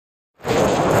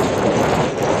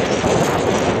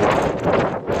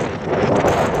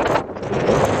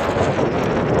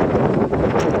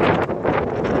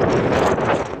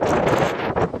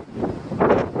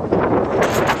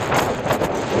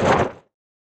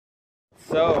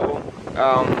So,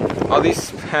 all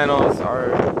these panels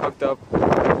are hooked up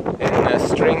in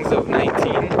strings of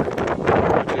 19,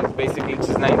 which is basically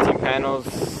just 19 panels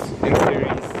in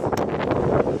series.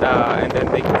 And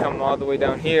then they can come all the way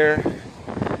down here,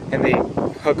 and they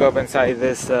hook up inside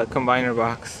this combiner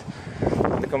box.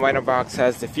 The combiner box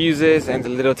has the fuses and the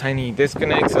little tiny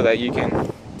disconnect so that you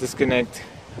can disconnect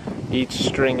each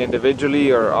string individually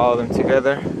or all of them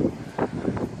together.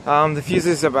 The fuse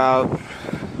is about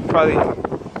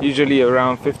usually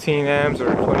around 15 amps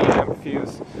or 20 amp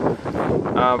fuse.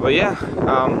 But yeah,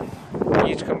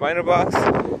 each combiner box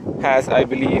has, I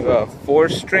believe, 4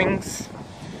 strings.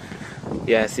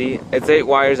 Yeah, see, it's 8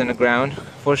 wires and a ground,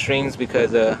 4 strings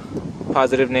because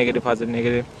positive, negative, positive,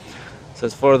 negative. So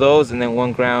it's 4 of those, and then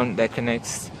 1 ground that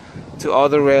connects to all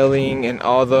the railing and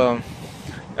all the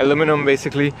aluminum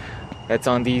basically that's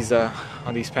on these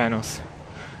panels.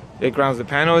 It grounds the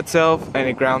panel itself, and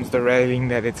it grounds the railing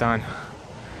that it's on.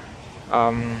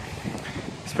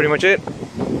 That's pretty much it.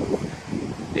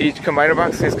 Each combiner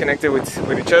box is connected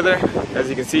with each other. As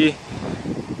you can see,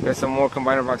 there's some more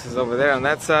combiner boxes over there on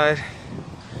that side.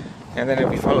 And then if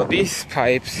we follow these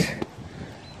pipes,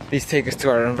 these take us to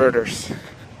our inverters.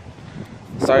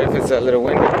 Sorry if it's a little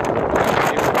windy.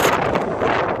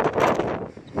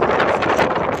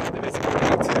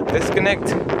 To the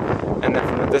disconnect, and then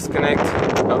from the disconnect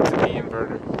up to the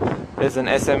inverter. There's an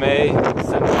SMA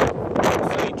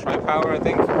Suni Tri-Power, I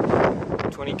think,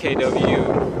 20 kW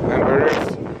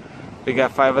inverters. We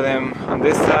got 5 of them on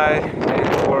this side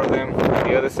and 4 of them on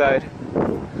the other side.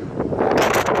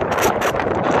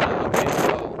 Okay,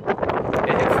 so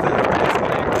it hits the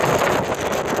disconnect,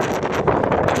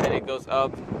 and then it goes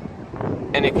up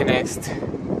and it connects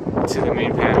to the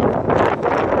main panel.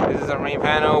 This is our main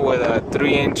panel with a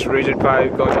 3-inch rigid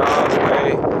pipe going all the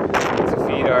way to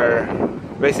feed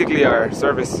basically our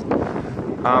service.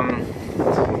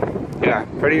 Yeah,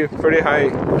 pretty high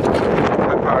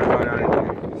power going on in here.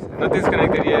 Nothing's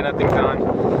connected yet, nothing's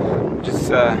on.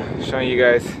 Just showing you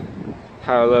guys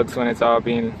how it looks when it's all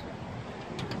being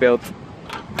built.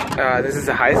 This is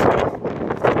a high school.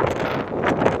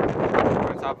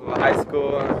 On top of a high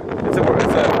school. It's a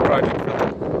project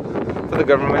for the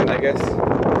government, I guess.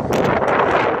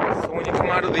 So when you come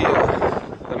out of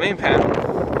the main panel,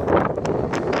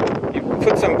 you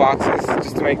put some boxes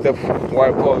just to make the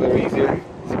wire pull a little easier.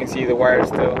 As you can see, the wire is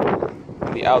still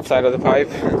on the outside of the pipe.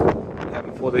 I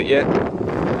haven't pulled it yet,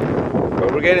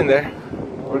 but we're getting there.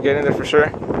 We're getting there for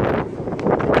sure.